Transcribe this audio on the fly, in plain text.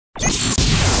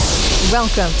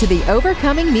Welcome to the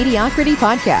Overcoming Mediocrity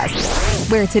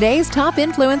podcast, where today's top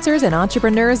influencers and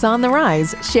entrepreneurs on the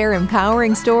rise share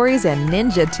empowering stories and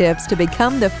ninja tips to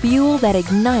become the fuel that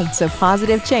ignites a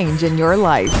positive change in your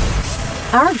life.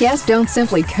 Our guests don't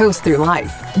simply coast through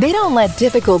life. They don't let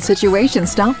difficult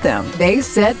situations stop them. They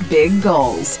set big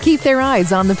goals, keep their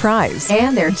eyes on the prize,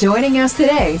 and they're joining us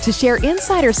today to share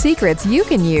insider secrets you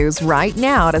can use right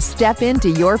now to step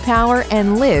into your power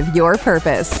and live your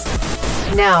purpose.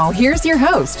 Now, here's your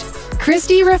host,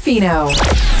 Christy Ruffino.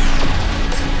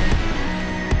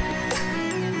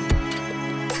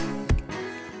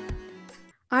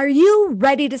 Are you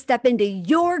ready to step into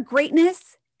your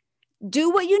greatness? Do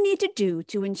what you need to do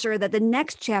to ensure that the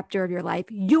next chapter of your life,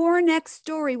 your next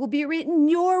story, will be written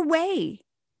your way.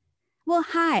 Well,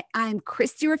 hi, I'm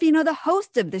Christy Ruffino, the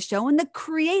host of the show and the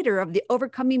creator of the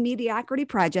Overcoming Mediocrity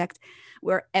Project,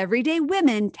 where everyday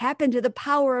women tap into the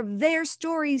power of their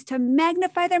stories to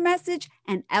magnify their message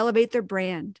and elevate their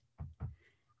brand.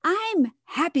 I'm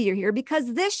happy you're here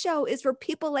because this show is for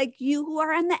people like you who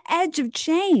are on the edge of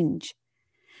change.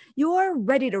 You're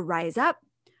ready to rise up,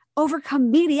 overcome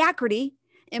mediocrity,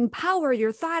 empower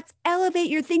your thoughts, elevate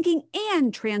your thinking,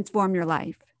 and transform your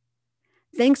life.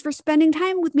 Thanks for spending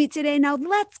time with me today. Now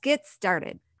let's get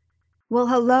started. Well,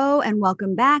 hello and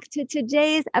welcome back to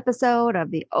today's episode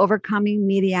of the Overcoming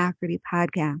Mediocrity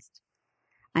podcast.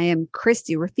 I am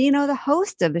Christy Ruffino, the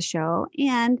host of the show,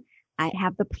 and I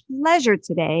have the pleasure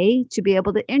today to be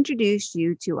able to introduce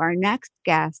you to our next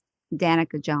guest,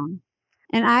 Danica Joan.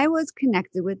 And I was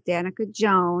connected with Danica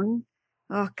Joan,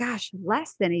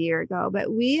 less than a year ago,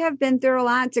 but we have been through a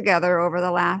lot together over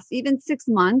the last even 6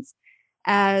 months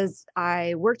as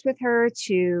I worked with her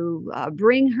to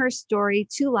bring her story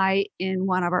to light in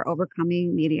one of our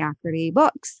Overcoming Mediocrity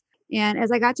books. And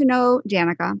as I got to know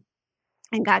Danica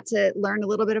and got to learn a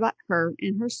little bit about her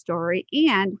and her story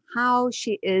and how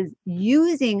she is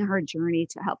using her journey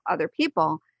to help other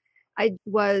people, I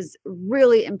was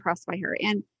really impressed by her.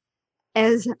 And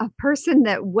as a person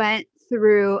that went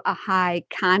through a high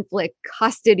conflict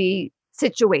custody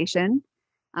situation,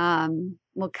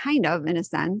 kind of in a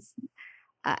sense,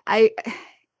 I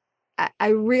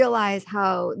realize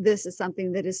how this is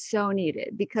something that is so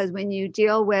needed, because when you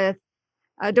deal with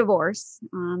a divorce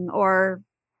or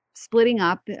splitting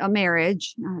up a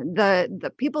marriage,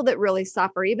 the people that really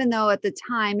suffer, even though at the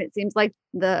time it seems like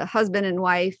the husband and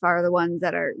wife are the ones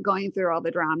that are going through all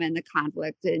the drama and the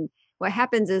conflict, and what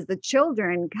happens is the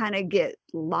children kind of get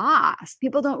lost.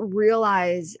 People don't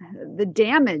realize the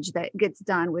damage that gets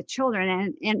done with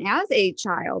children. And as a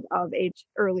child of a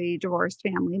early divorced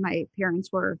family, my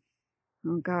parents were,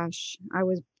 I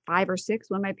was 5 or 6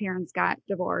 when my parents got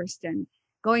divorced, and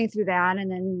going through that, and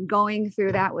then going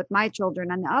through that with my children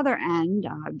on the other end,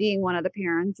 being one of the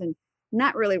parents and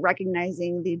not really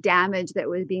recognizing the damage that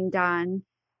was being done.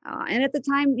 And at the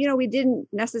time, we didn't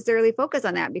necessarily focus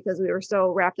on that because we were so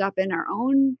wrapped up in our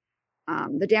own,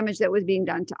 the damage that was being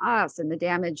done to us and the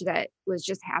damage that was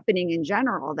just happening in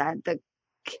general, that the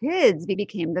kids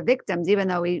became the victims, even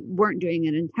though we weren't doing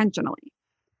it intentionally.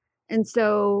 And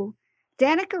so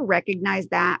Danica recognized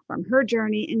that from her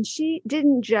journey, and she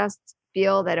didn't just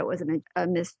feel that it was a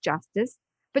misjustice,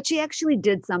 but she actually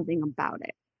did something about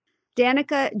it.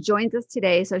 Danica joins us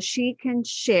today so she can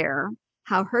share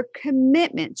how her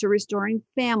commitment to restoring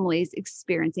families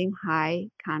experiencing high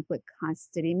conflict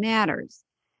custody matters.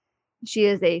 She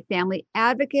is a family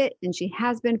advocate, and she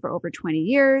has been for over 20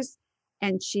 years.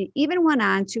 And she even went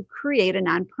on to create a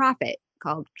nonprofit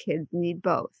called Kids Need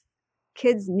Both.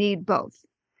 Kids Need Both.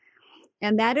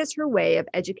 And that is her way of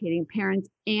educating parents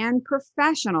and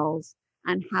professionals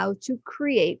on how to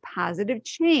create positive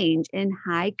change in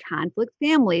high conflict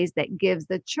families that gives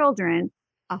the children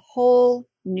a whole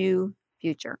new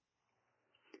future.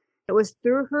 It was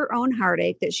through her own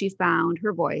heartache that she found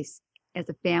her voice as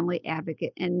a family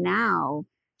advocate, and now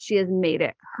she has made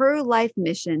it her life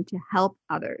mission to help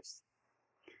others.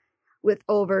 With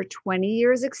over 20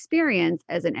 years experience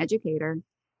as an educator,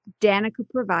 Danica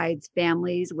provides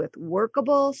families with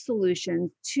workable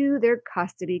solutions to their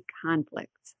custody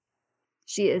conflicts.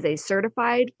 She is a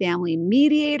certified family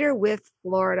mediator with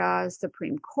Florida's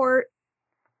Supreme Court,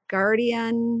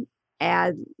 guardian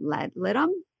Ad Litem.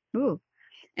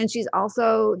 And she's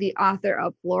also the author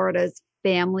of Florida's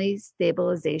Family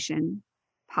Stabilization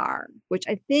PAR, which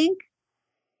I think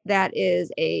that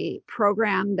is a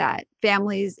program that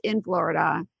families in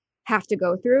Florida have to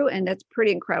go through. And that's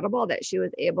pretty incredible that she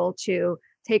was able to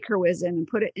take her wisdom and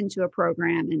put it into a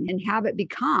program and have it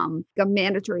become a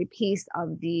mandatory piece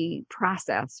of the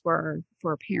process for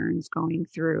parents going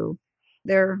through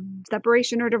their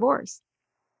separation or divorce.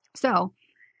 So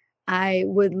I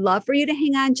would love for you to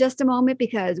hang on just a moment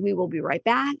because we will be right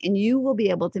back and you will be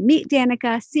able to meet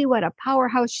Danica, see what a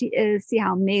powerhouse she is, see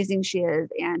how amazing she is.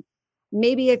 And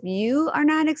maybe if you are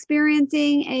not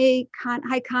experiencing a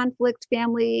high conflict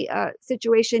family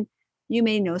situation, you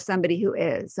may know somebody who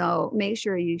is. So make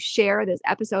sure you share this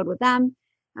episode with them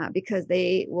because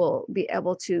they will be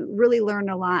able to really learn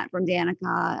a lot from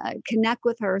Danica, connect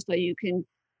with her so you can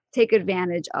take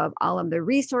advantage of all of the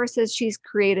resources she's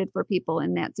created for people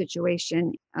in that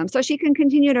situation so she can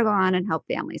continue to go on and help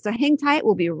families. So hang tight.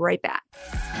 We'll be right back.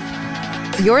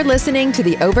 You're listening to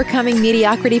the Overcoming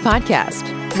Mediocrity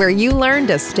podcast, where you learn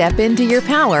to step into your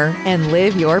power and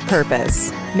live your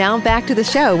purpose. Now back to the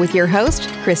show with your host,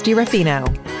 Christy Ruffino.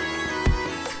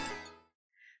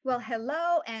 Well,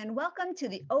 hello and welcome to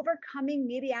the Overcoming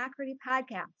Mediocrity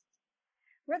podcast.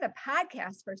 We're the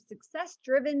podcast for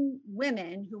success-driven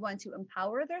women who want to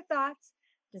empower their thoughts,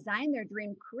 design their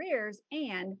dream careers,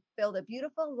 and build a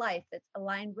beautiful life that's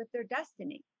aligned with their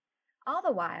destiny, all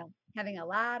the while having a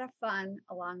lot of fun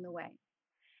along the way.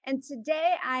 And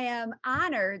today I am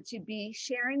honored to be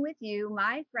sharing with you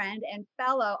my friend and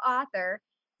fellow author,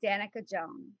 Danica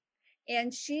Joan.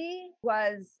 And she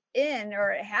was in,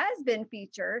 or has been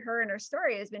featured, her and her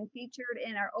story has been featured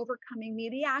in our Overcoming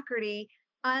Mediocrity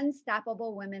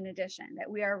Unstoppable Women edition that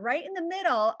we are right in the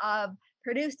middle of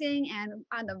producing and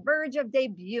on the verge of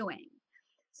debuting.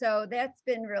 So that's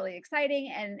been really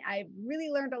exciting. And I've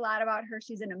really learned a lot about her.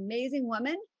 She's an amazing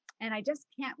woman. And I just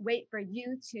can't wait for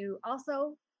you to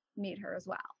also meet her as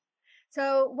well.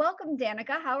 So welcome,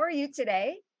 Danica. How are you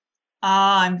today?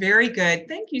 I'm very good.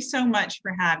 Thank you so much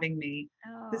for having me.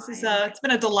 This is it's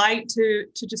been a delight to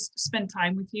just spend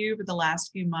time with you for the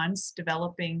last few months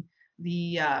developing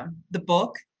the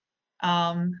book.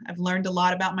 I've learned a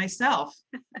lot about myself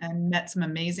and met some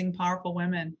amazing, powerful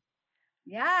women.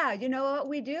 Yeah, you know what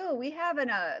we do? We have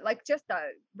just a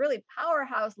really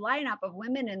powerhouse lineup of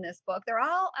women in this book. They're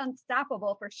all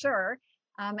unstoppable for sure.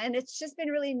 And it's just been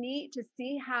really neat to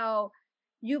see how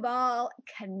you've all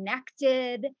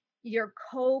connected. You're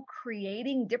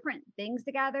co-creating different things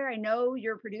together. I know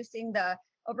you're producing the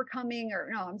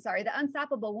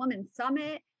Unstoppable Woman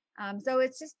Summit. So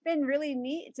it's just been really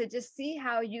neat to just see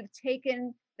how you've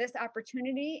taken this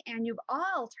opportunity and you've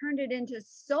all turned it into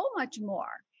so much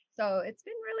more. So it's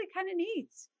been really kind of neat.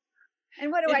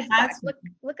 And what do I expect?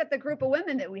 Look at the group of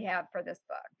women that we have for this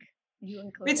book. You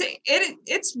include.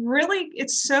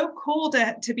 It's so cool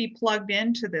to be plugged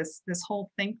into this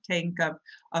whole think tank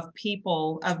of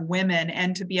people, of women,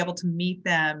 and to be able to meet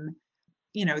them.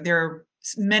 You know, they're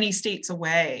many states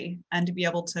away, and to be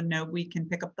able to know we can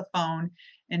pick up the phone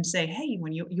and say, hey,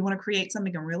 when you want to create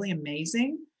something really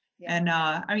amazing. Yeah. And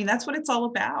I mean, that's what it's all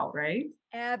about, right?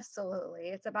 Absolutely.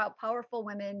 It's about powerful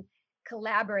women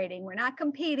collaborating. We're not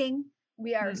competing.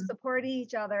 We are supporting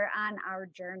each other on our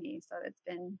journey. So it's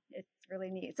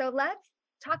really neat. So let's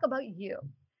talk about you.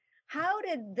 How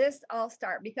did this all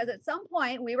start? Because at some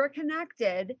point we were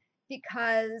connected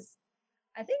because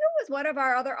I think it was one of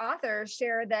our other authors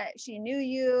shared that she knew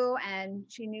you and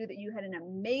she knew that you had an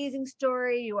amazing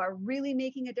story. You are really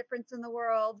making a difference in the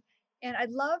world. And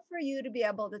I'd love for you to be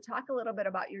able to talk a little bit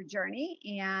about your journey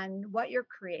and what you're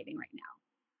creating right now.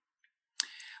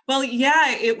 Well,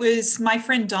 yeah, it was my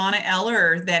friend Donna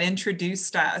Eller that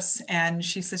introduced us. And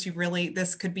she says,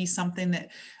 this could be something that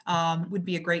would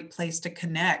be a great place to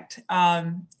connect.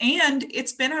 And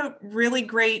it's been a really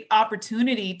great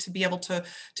opportunity to be able to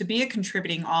be a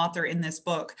contributing author in this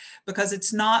book, because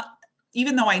it's not,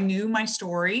 even though I knew my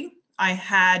story, I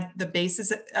had the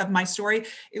basis of my story.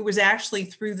 It was actually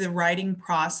through the writing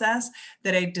process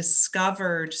that I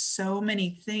discovered so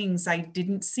many things I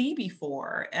didn't see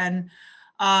before. And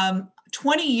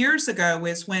 20 years ago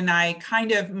is when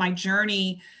my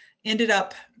journey ended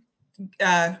up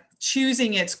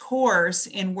choosing its course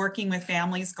in working with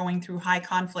families going through high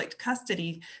conflict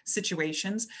custody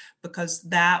situations, because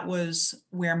that was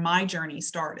where my journey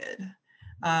started.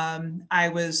 I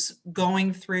was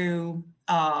going through,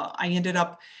 I ended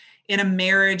up in a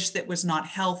marriage that was not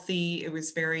healthy. It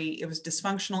was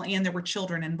dysfunctional, and there were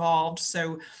children involved.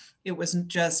 So it wasn't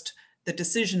just the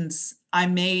decisions I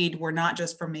made were not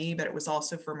just for me, but it was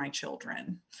also for my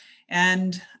children.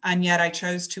 And yet I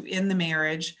chose to end the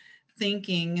marriage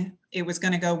thinking it was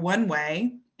going to go one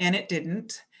way, and it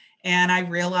didn't. And I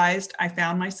realized I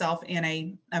found myself in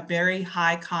a very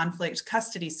high conflict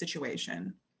custody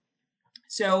situation.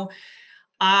 So,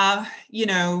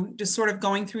 just sort of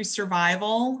going through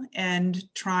survival and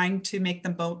trying to make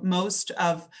the most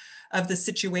of the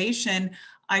situation,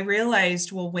 I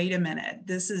realized, well, wait a minute,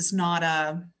 this is not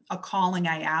a a calling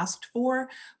I asked for,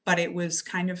 but it was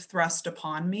kind of thrust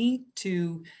upon me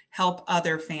to help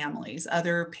other families,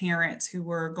 other parents who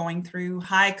were going through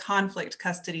high conflict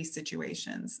custody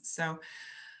situations. So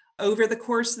over the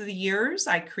course of the years,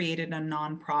 I created a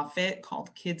nonprofit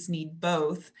called Kids Need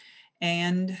Both,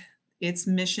 and its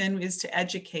mission is to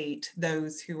educate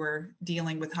those who are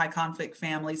dealing with high conflict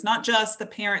families, not just the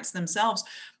parents themselves,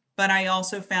 but I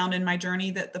also found in my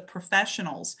journey that the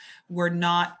professionals were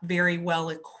not very well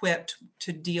equipped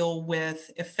to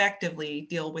effectively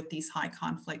deal with these high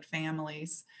conflict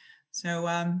families. So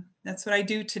that's what I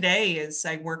do today is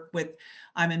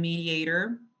I'm a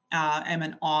mediator. I'm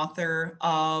an author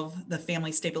of the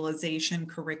Family Stabilization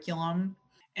curriculum,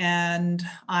 and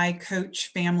I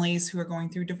coach families who are going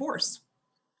through divorce.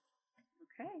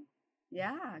 Okay.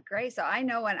 Yeah, great. So I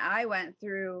know when I went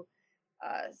through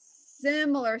a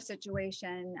similar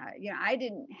situation, I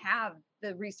didn't have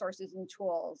the resources and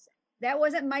tools. That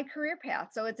wasn't my career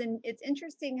path. So it's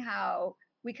interesting how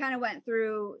we kind of went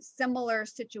through similar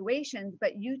situations,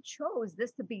 but you chose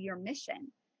this to be your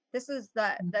mission. This is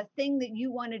the thing that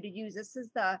you wanted to use. This is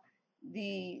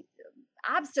the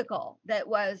obstacle that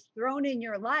was thrown in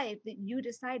your life that you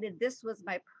decided this was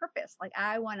my purpose. Like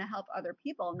I want to help other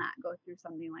people not go through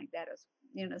something like that as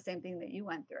the same thing that you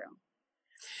went through.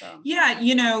 So Yeah,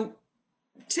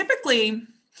 typically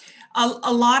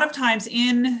a lot of times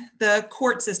in the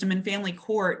court system, in family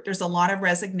court, there's a lot of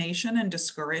resignation and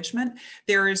discouragement.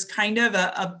 There is kind of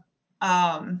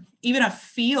even a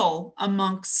feel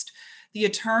amongst the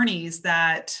attorneys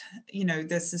that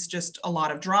this is just a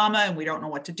lot of drama and we don't know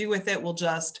what to do with it. We'll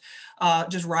just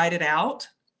ride it out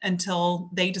until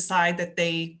they decide that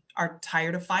they are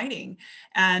tired of fighting.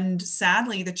 And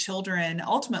sadly,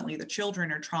 ultimately the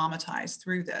children are traumatized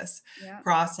through this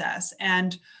process.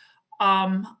 And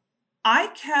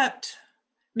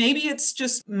maybe it's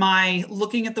just my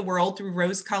looking at the world through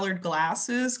rose-colored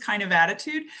glasses kind of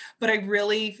attitude, but I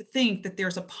really think that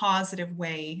there's a positive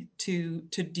way to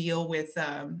deal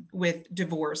with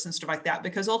divorce and stuff like that,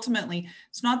 because ultimately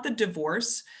it's not the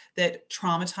divorce that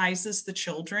traumatizes the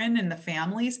children and the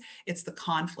families, it's the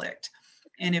conflict.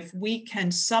 And if we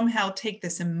can somehow take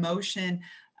this emotion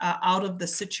out of the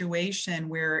situation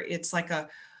where it's like a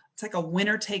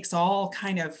winner takes all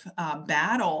kind of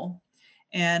battle.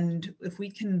 And if we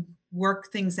can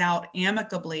work things out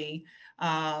amicably,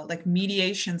 like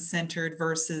mediation centered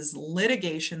versus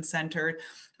litigation centered,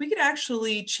 we could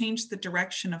actually change the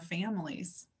direction of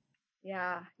families.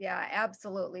 yeah,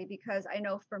 absolutely. Because I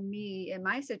know for me in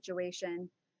my situation,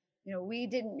 we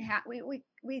didn't have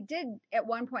we did at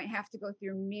one point have to go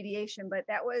through mediation, but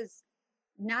that was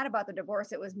not about the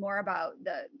divorce. It was more about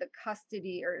the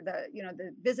custody or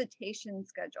the visitation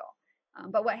schedule.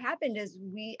 But what happened is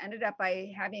we ended up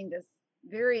by having this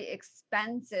very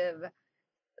expensive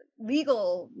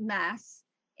legal mess.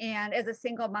 And as a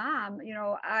single mom,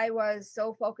 I was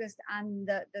so focused on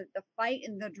the fight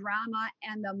and the drama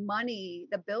and the money,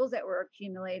 the bills that were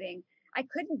accumulating. I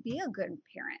couldn't be a good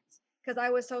parent because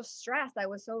I was so stressed. I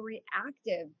was so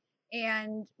reactive.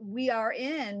 And we are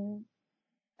in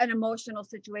an emotional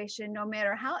situation, no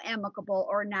matter how amicable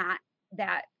or not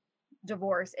that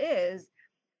divorce is.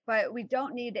 But we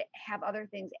don't need to have other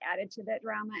things added to that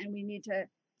drama. And we need to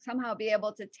somehow be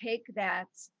able to take that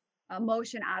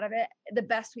emotion out of it the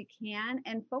best we can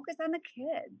and focus on the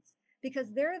kids,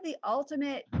 because they're the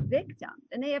ultimate victims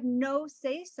and they have no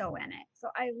say so in it. So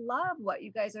I love what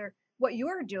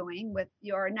you're doing with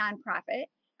your nonprofit.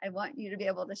 I want you to be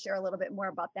able to share a little bit more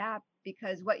about that,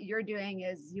 because what you're doing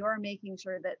is you're making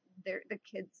sure that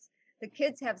the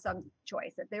kids have some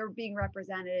choice, that they're being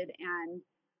represented, and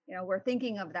we're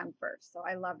thinking of them first. So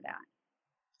I love that.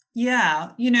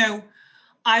 Yeah,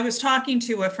 I was talking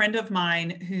to a friend of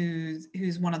mine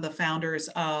who's one of the founders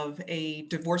of a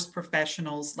divorce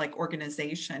professionals like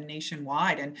organization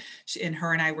nationwide, and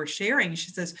her and I were sharing.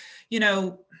 She says,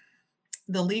 the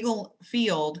legal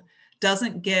field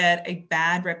doesn't get a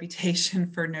bad reputation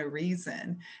for no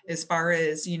reason, as far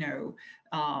as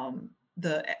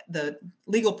the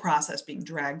legal process being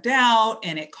dragged out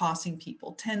and it costing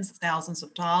people tens of thousands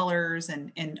of dollars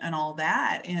and all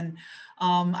that. And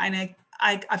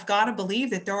I've got to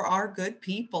believe that there are good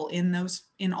people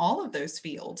in all of those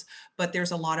fields, but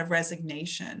there's a lot of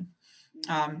resignation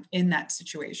in that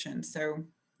situation. So,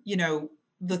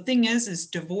 the thing is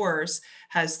divorce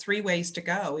has three ways to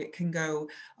go. It can go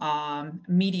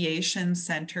mediation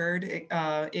centered.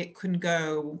 It can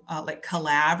go like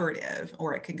collaborative,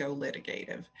 or it can go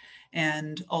litigative.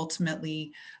 And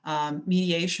ultimately,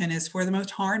 mediation is for the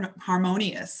most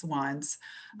harmonious ones.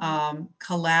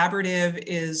 Collaborative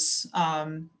is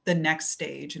the next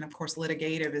stage. And of course,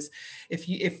 litigative is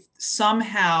if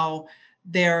somehow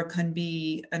there can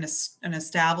be an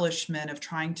establishment of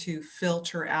trying to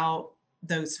filter out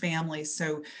those families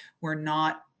so we're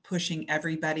not pushing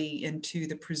everybody into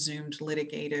the presumed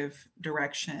litigative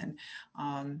direction.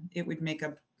 It would make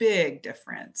a big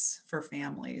difference for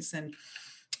families.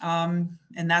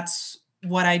 And that's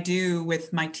what I do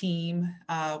with my team,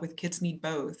 with Kids Need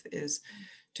Both, is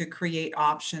to create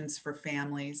options for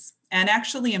families and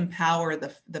actually empower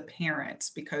the parents,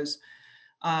 because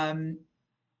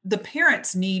the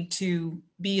parents need to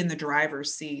be in the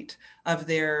driver's seat of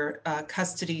their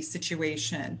custody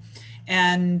situation,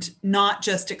 and not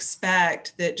just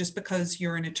expect that just because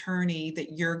you're an attorney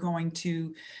that you're going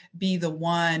to be the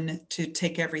one to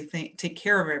take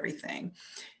care of everything.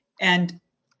 And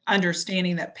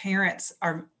understanding that parents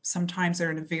are sometimes they're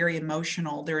in a very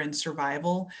emotional, they're in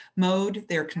survival mode.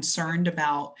 They're concerned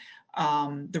about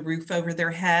the roof over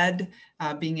their head,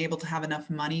 being able to have enough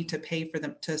money to pay for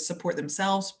them to support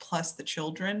themselves, plus the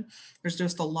children. There's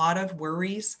just a lot of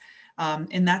worries.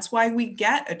 And that's why we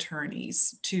get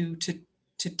attorneys to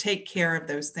take care of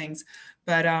those things.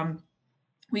 But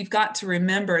we've got to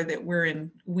remember that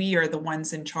we are the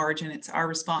ones in charge, and it's our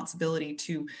responsibility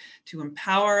to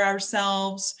empower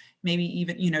ourselves, maybe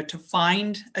even, to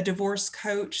find a divorce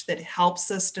coach that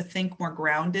helps us to think more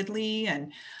groundedly,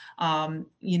 and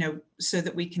so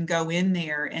that we can go in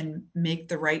there and make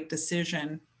the right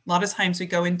decision. A lot of times we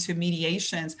go into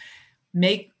mediations,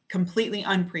 make completely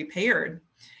unprepared,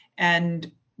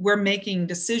 and we're making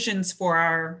decisions for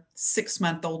our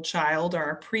 6-month-old child or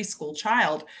our preschool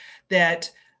child that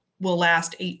will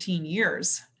last 18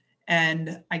 years.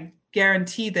 And I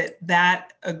guarantee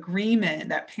that agreement,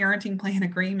 that parenting plan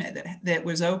agreement that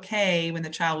was okay when the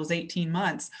child was 18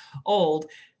 months old,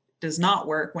 does not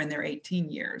work when they're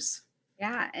 18 years.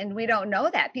 Yeah. And we don't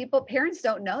know that. Parents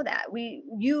don't know that.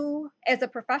 You as a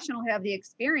professional have the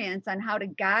experience on how to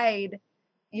guide,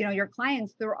 your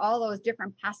clients through all those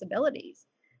different possibilities.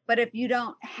 But if you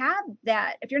don't have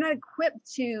that, if you're not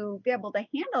equipped to be able to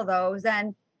handle those,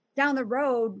 then down the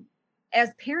road,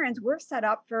 as parents, we're set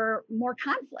up for more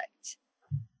conflict.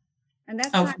 And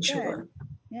that's not good. Sure.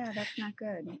 Yeah, that's not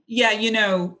good. Yeah,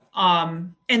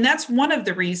 and that's one of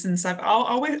the reasons I've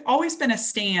always been a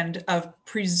stand of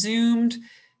presumed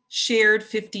shared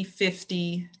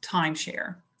 50-50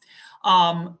 timeshare.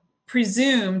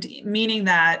 Presumed meaning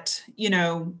that,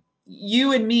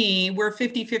 you and me, we're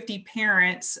 50-50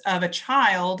 parents of a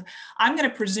child. I'm going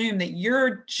to presume that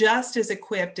you're just as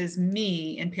equipped as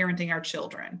me in parenting our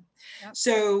children. Yep.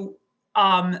 So,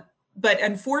 but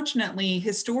unfortunately,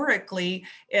 historically,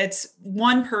 it's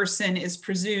one person is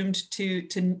presumed to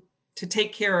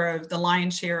take care of the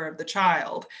lion's share of the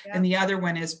child, yep, and the other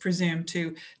one is presumed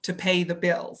to pay the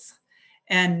bills.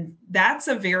 And that's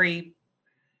a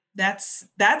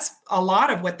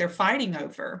lot of what they're fighting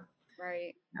over.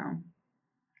 Right.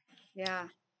 Yeah.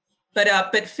 But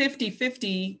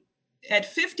 50-50, at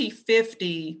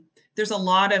 50-50, there's a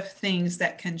lot of things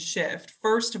that can shift.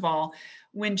 First of all,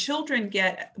 when children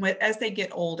as they get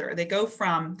older,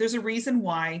 there's a reason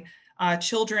why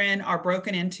children are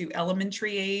broken into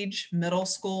elementary age, middle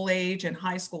school age, and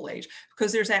high school age,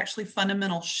 because there's actually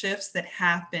fundamental shifts that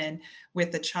happen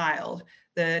with the child.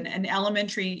 An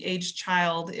elementary age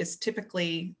child is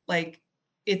typically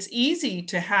it's easy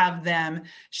to have them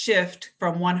shift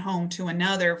from one home to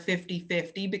another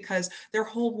 50-50 because their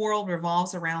whole world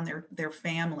revolves around their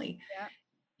family.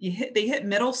 Yeah. They hit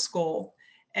middle school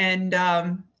and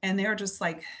they're just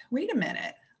like, wait a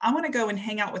minute, I want to go and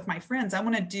hang out with my friends. I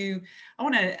want to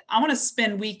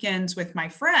spend weekends with my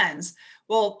friends.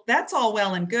 Well, that's all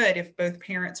well and good if both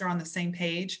parents are on the same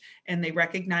page and they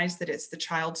recognize that it's the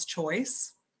child's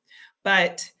choice.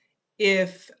 But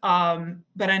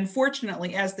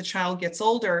unfortunately, as the child gets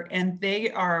older and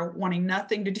they are wanting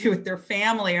nothing to do with their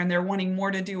family and they're wanting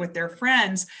more to do with their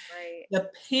friends, right, the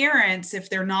parents, if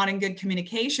they're not in good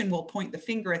communication, will point the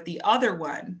finger at the other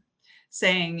one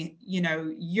saying,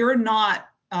 you're not,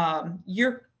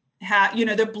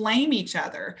 they blame each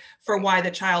other for why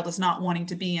the child is not wanting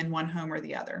to be in one home or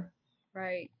the other.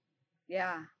 Right.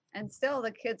 Yeah. And still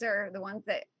the kids are the ones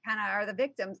that kind of are the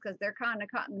victims because they're kind of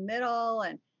caught in the middle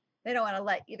and they don't want to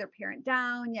let either parent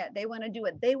down, yet they want to do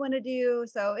what they want to do.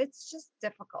 So it's just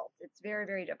difficult. It's very,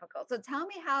 very difficult. So tell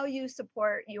me how you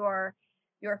support your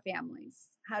families.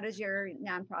 How does your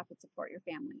nonprofit support your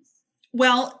families?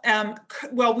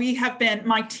 We have been,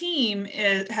 my team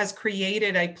has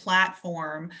created a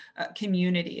platform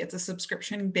community. It's a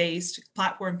subscription-based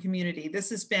platform community. This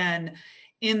has been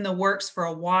in the works for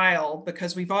a while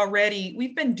because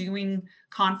we've been doing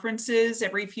conferences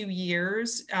every few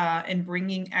years and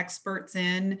bringing experts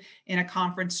in a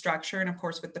conference structure. And of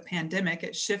course, with the pandemic,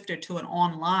 it shifted to an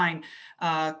online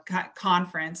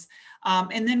conference.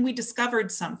 And then we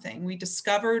discovered something. We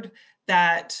discovered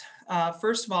that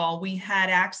first of all, we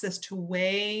had access to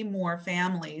way more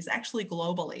families, actually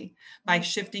globally, by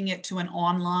shifting it to an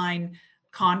online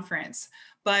conference.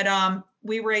 But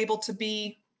we were able to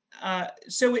be,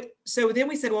 so then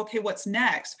we said, well, okay, what's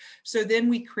next? So then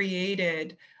we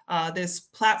created this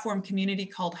platform community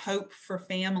called Hope for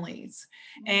Families.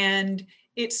 And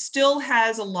it still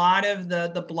has a lot of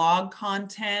the blog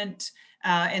content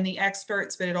and the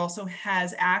experts, but it also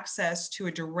has access to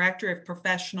a directory of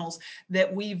professionals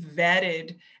that we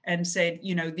vetted and said,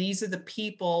 these are the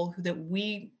people that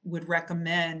we would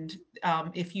recommend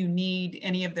if you need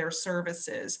any of their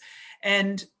services.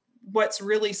 And what's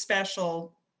really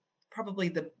special, probably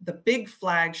the big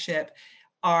flagship,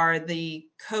 are the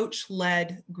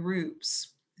coach-led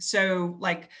groups. So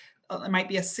like, it might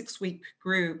be a 6-week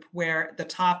group where the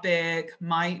topic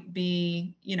might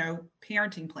be,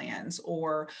 parenting plans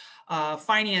or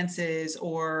finances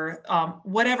or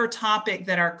whatever topic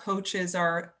that our coaches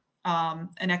are an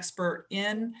expert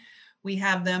in. We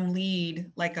have them lead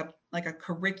like a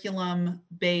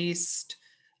curriculum-based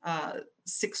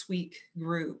 6-week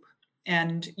group.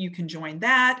 And you can join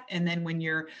that. And then when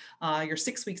your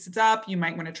 6 weeks is up, you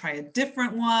might want to try a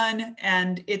different one.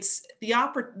 And it's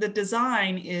the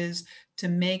design is to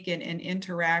make it an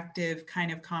interactive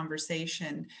kind of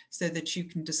conversation so that you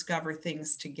can discover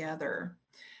things together.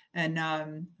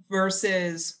 And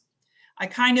versus, I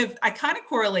kind of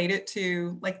correlate it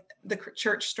to like the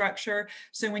church structure.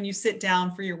 So when you sit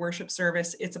down for your worship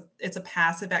service, it's a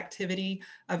passive activity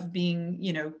of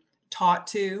being, taught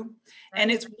to, and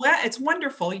it's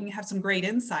wonderful. You can have some great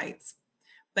insights,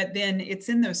 but then it's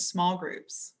in those small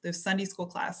groups, those Sunday school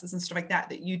classes and stuff like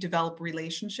that you develop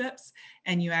relationships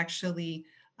and you actually,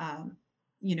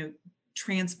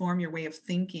 transform your way of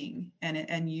thinking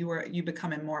and you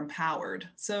become more empowered.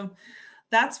 So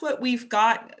that's what we've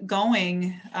got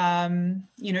going,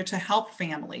 to help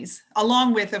families,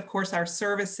 along with, of course, our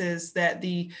services that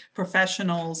the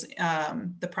professionals,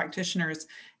 the practitioners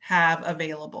have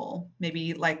available,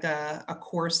 maybe like a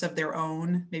course of their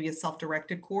own, maybe a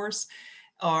self-directed course,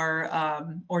 or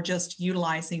just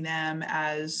utilizing them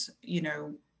as,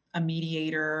 a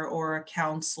mediator or a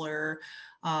counselor,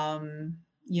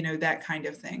 that kind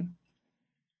of thing.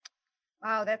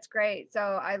 Wow, that's great. So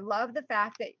I love the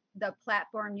fact that the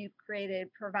platform you've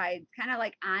created provides kind of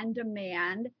like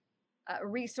on-demand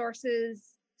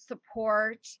resources,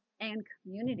 support, and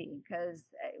community. Because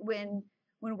when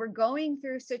we're going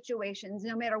through situations,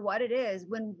 no matter what it is,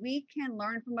 when we can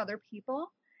learn from other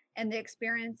people and the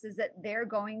experiences that they're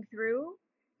going through,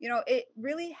 it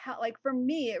really helped. Like for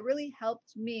me, it really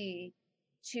helped me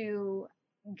to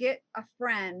get a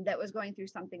friend that was going through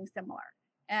something similar.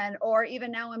 Or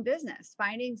even now in business,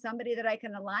 finding somebody that I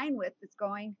can align with that's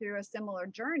going through a similar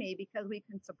journey, because we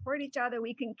can support each other.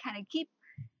 We can kind of keep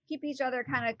each other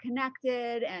kind of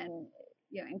connected and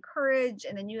encourage.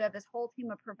 And then you have this whole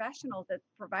team of professionals that's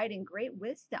providing great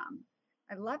wisdom.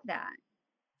 I love that.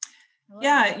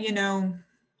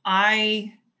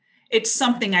 It's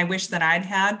something I wish that I'd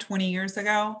had 20 years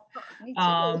ago. Oh, me too.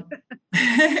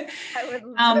 And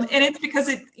it's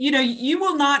because you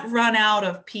will not run out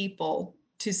of people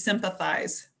to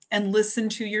sympathize and listen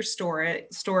to your story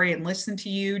and listen to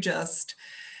you just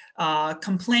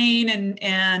complain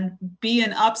and be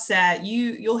an upset.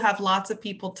 You'll have lots of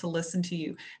people to listen to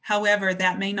you. However,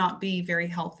 that may not be very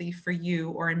healthy for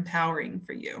you or empowering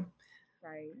for you.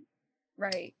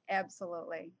 Right.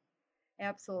 Absolutely.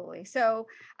 So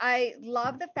I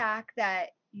love the fact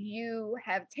that you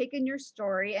have taken your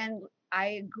story, and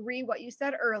I agree what you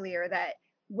said earlier, that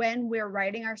when we're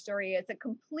writing our story, it's a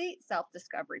complete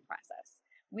self-discovery process.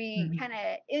 We kind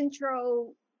of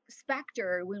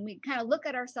introspect, when we kind of look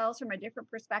at ourselves from a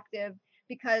different perspective,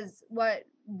 because what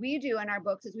we do in our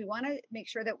books is we want to make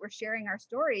sure that we're sharing our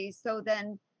stories. So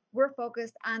then we're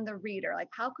focused on the reader. Like,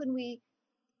 how can we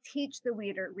teach the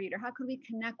reader? How can we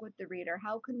connect with the reader?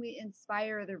 How can we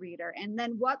inspire the reader? And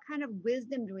then what kind of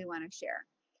wisdom do we want to share?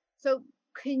 So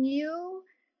can you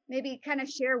maybe kind of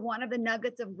share one of the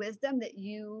nuggets of wisdom that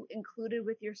you included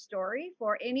with your story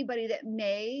for anybody that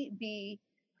may be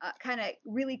kind of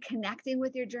really connecting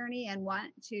with your journey and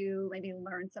want to maybe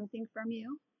learn something from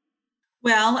you?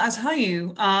 Well, I'll tell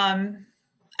you,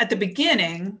 at the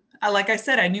beginning, like I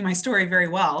said, I knew my story very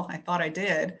well. I thought I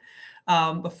did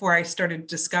before I started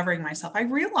discovering myself. I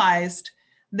realized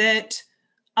that,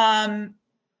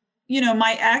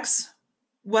 my ex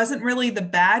wasn't really the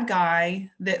bad guy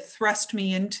that thrust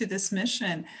me into this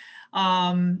mission.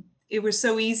 It was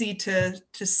so easy to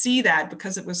see that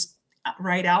because it was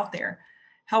right out there.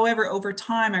 However, over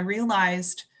time, I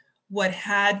realized what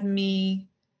had me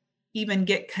even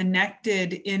get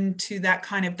connected into that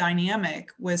kind of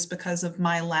dynamic was because of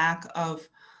my lack of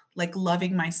like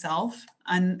loving myself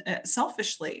and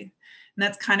selfishly. And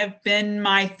that's kind of been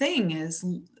my thing, is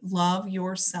love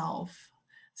yourself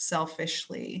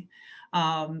selfishly,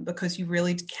 because you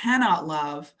really cannot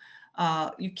love.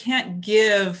 You can't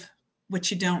give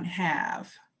what you don't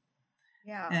have.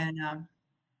 Yeah. And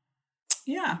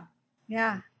yeah.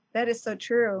 Yeah, that is so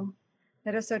true.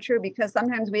 That is so true, because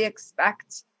sometimes we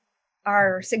expect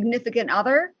our significant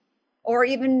other or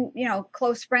even,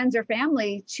 close friends or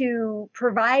family to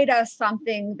provide us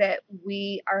something that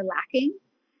we are lacking.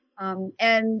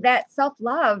 And that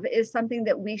self-love is something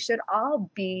that we should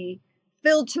all be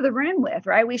filled to the rim with,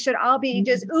 right? We should all be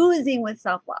just oozing with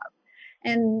self-love.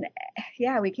 And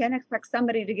yeah, we can't expect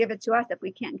somebody to give it to us if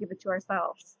we can't give it to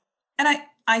ourselves. And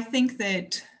I think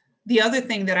that the other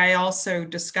thing that I also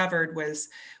discovered was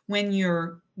when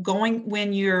you're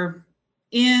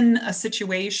in a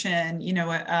situation,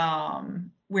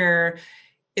 where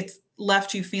it's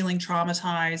left you feeling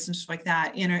traumatized and stuff like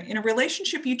that, in a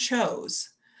relationship you chose.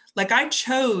 Like I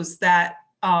chose that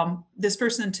this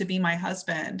person to be my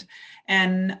husband,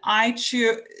 and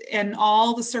and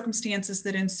all the circumstances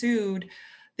that ensued,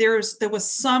 there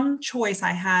was some choice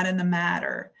I had in the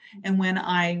matter. And when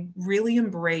I really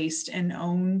embraced and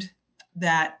owned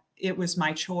that it was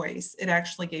my choice, it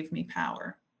actually gave me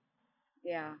power.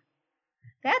 Yeah,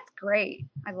 that's great.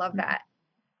 I love that.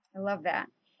 I love that.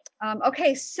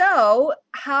 Okay, so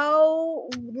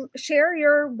share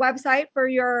your website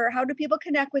how do people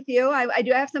connect with you? I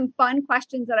do have some fun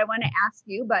questions that I want to ask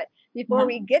you, but before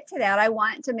we get to that, I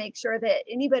want to make sure that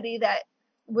anybody that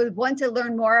would want to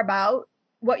learn more about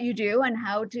what you do and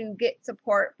how to get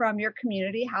support from your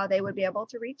community, how they would be able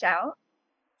to reach out.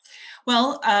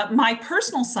 Well, my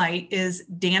personal site is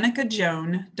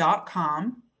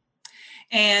danicajoan.com,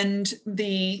 and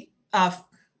the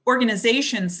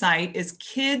organization site is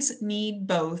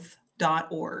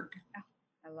kidsneedboth.org. Oh,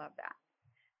 I love that.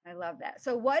 I love that.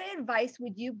 So what advice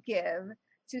would you give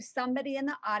to somebody in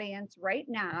the audience right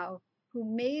now who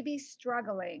may be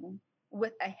struggling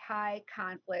with a high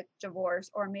conflict divorce,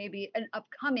 or maybe an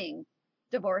upcoming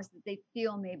divorce that they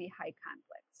feel may be high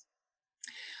conflict?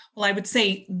 Well, I would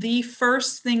say the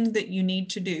first thing that you need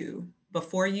to do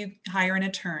before you hire an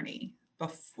attorney,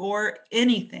 before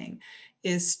anything,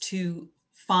 is to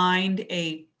find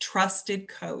a trusted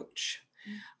coach.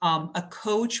 A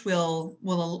coach will,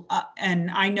 and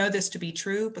I know this to be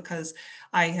true because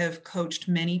I have coached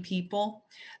many people.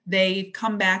 They've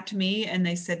come back to me and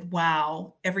they said,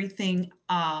 wow, everything,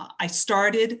 I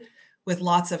started with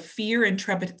lots of fear and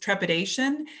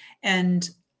trepidation, and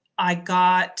I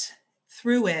got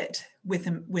through it with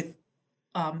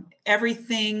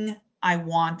everything I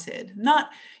wanted.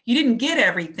 You didn't get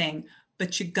everything,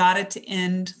 but you got it to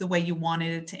end the way you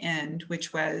wanted it to end,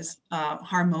 which was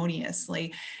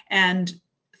harmoniously. And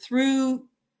through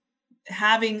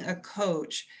having a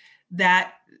coach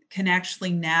that can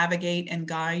actually navigate and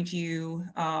guide you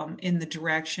in the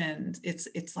direction,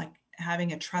 it's like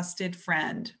having a trusted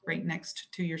friend right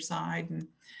next to your side. And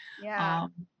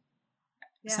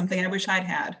something I wish I'd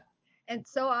had. And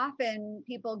so often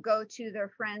people go to their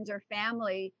friends or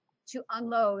family to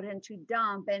unload and to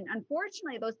dump. And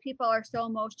unfortunately, those people are so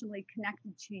emotionally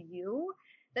connected to you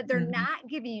that they're not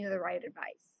giving you the right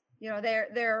advice.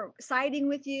 They're siding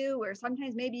with you, or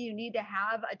sometimes maybe you need to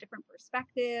have a different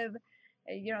perspective.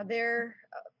 They're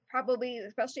probably,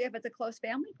 especially if it's a close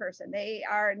family person, they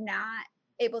are not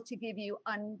able to give you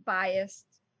unbiased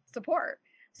support.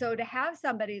 So to have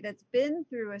somebody that's been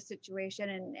through a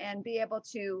situation and be able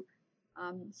to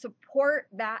support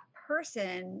that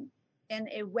person in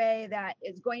a way that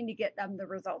is going to get them the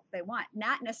results they want,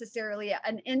 not necessarily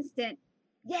an instant,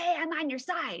 yay, I'm on your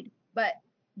side, but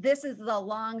this is the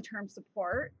long-term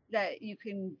support that you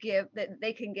can give, that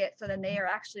they can get, so then they are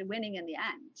actually winning in the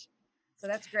end. So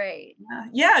that's great.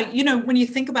 Yeah. When you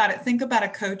think about it, think about a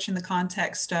coach in the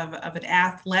context of an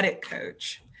athletic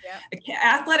coach. Yep. An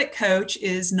athletic coach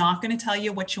is not going to tell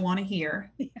you what you want to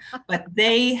hear, but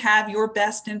they have your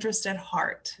best interest at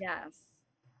heart. Yes,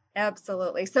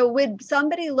 absolutely. So would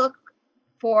somebody look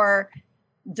for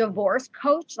divorce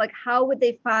coach? Like, how would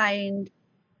they find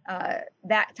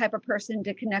that type of person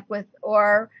to connect with,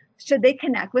 or should they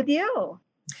connect with you?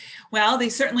 Well, they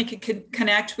certainly could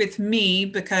connect with me,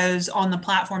 because on the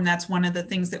platform, that's one of the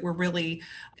things that we're really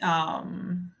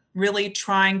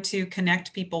trying to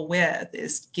connect people with,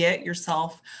 is get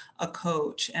yourself a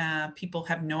coach. People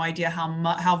have no idea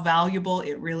how valuable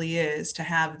it really is to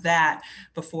have that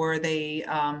before they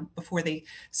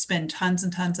spend tons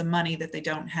and tons of money that they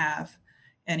don't have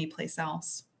anyplace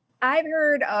else. I've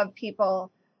heard of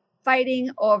people fighting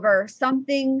over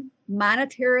something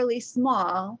monetarily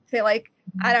small, say like,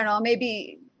 I don't know,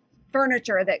 maybe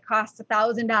furniture that costs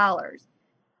 $1,000.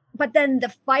 But then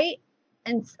the fight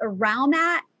and around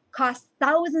that costs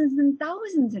thousands and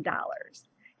thousands of dollars.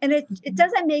 And it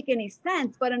doesn't make any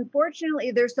sense. But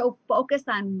unfortunately, they're so focused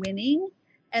on winning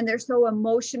and they're so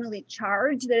emotionally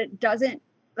charged that it doesn't,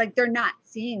 like, they're not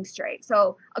seeing straight.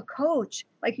 So a coach,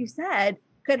 like you said,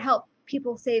 could help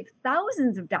people save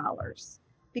thousands of dollars,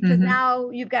 because now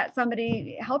you've got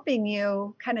somebody helping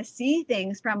you kind of see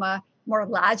things from a more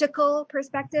logical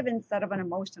perspective instead of an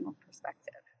emotional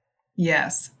perspective.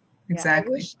 Yes,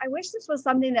 exactly. Yeah, I wish this was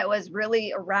something that was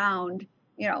really around,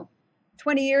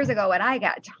 20 years ago when I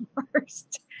got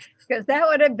divorced, because that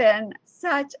would have been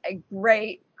such a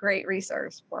great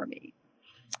resource for me.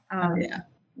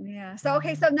 Yeah. So,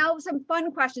 okay. So now some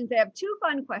fun questions. I have 2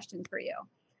 fun questions for you.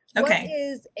 Okay. What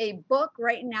is a book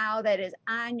right now that is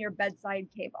on your bedside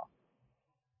table?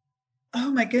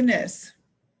 Oh my goodness.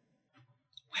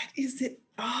 What is it?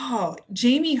 Oh,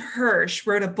 Jamie Hirsch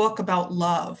wrote a book about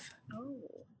love. Oh.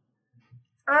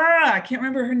 I can't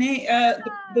remember her name,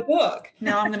 the book.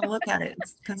 Now I'm going to look at it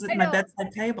because it's my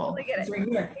bedside table. Totally get it. It's right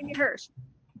here. Jamie Hirsch,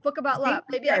 book about love.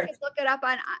 Maybe I could look it up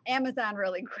on Amazon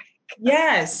really quick.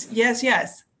 Yes.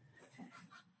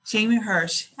 Jamie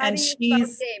Hirsch. How and do you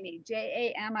she's spell Jamie?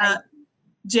 Jamie.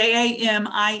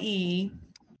 Jamie.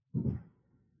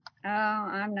 Oh,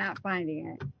 I'm not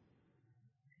finding it.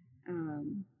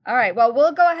 All right. Well,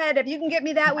 we'll go ahead. If you can get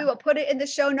me that, we will put it in the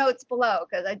show notes below,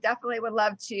 because I definitely would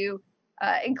love to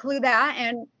include that.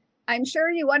 And I'm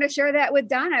sure you want to share that with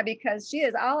Donna, because she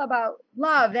is all about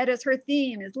love. That is her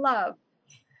theme, is love.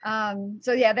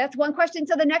 So yeah, that's one question.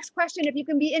 So the next question, if you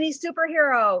can be any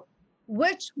superhero,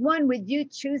 which one would you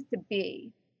choose to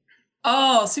be?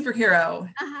 Oh, superhero.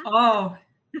 Oh,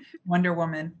 Wonder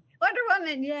Woman. Wonder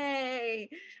Woman. Yay.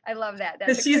 I love that.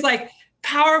 Because she's like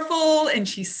powerful and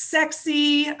she's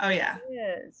sexy. Oh yeah.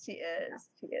 She is.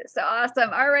 So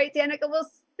awesome. All right, Danica. Well,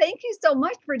 thank you so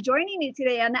much for joining me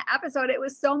today on the episode. It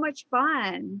was so much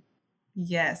fun.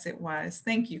 Yes, it was.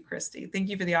 Thank you, Christy. Thank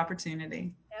you for the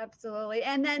opportunity. Absolutely.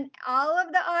 And then all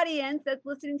of the audience that's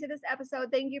listening to this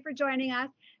episode, thank you for joining us.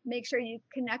 Make sure you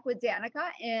connect with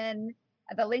Danica, and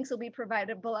the links will be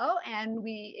provided below. And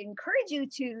we encourage you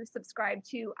to subscribe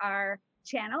to our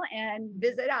channel and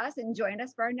visit us and join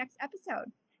us for our next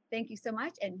episode. Thank you so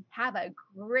much, and have a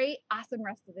great, awesome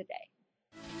rest of the day.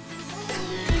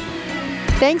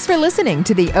 Thanks for listening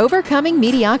to the Overcoming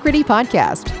Mediocrity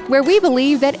podcast, where we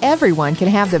believe that everyone can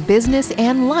have the business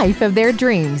and life of their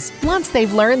dreams once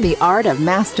they've learned the art of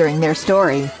mastering their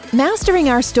story. Mastering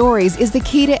our stories is the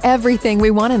key to everything we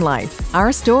want in life.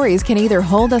 Our stories can either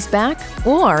hold us back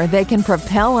or they can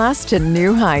propel us to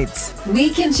new heights. We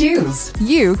can choose.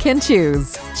 You can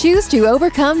choose. Choose to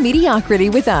overcome mediocrity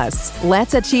with us.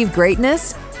 Let's achieve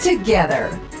greatness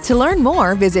together. To learn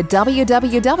more, visit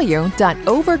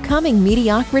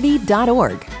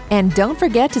www.overcomingmediocrity.org. And don't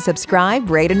forget to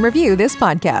subscribe, rate, and review this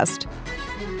podcast.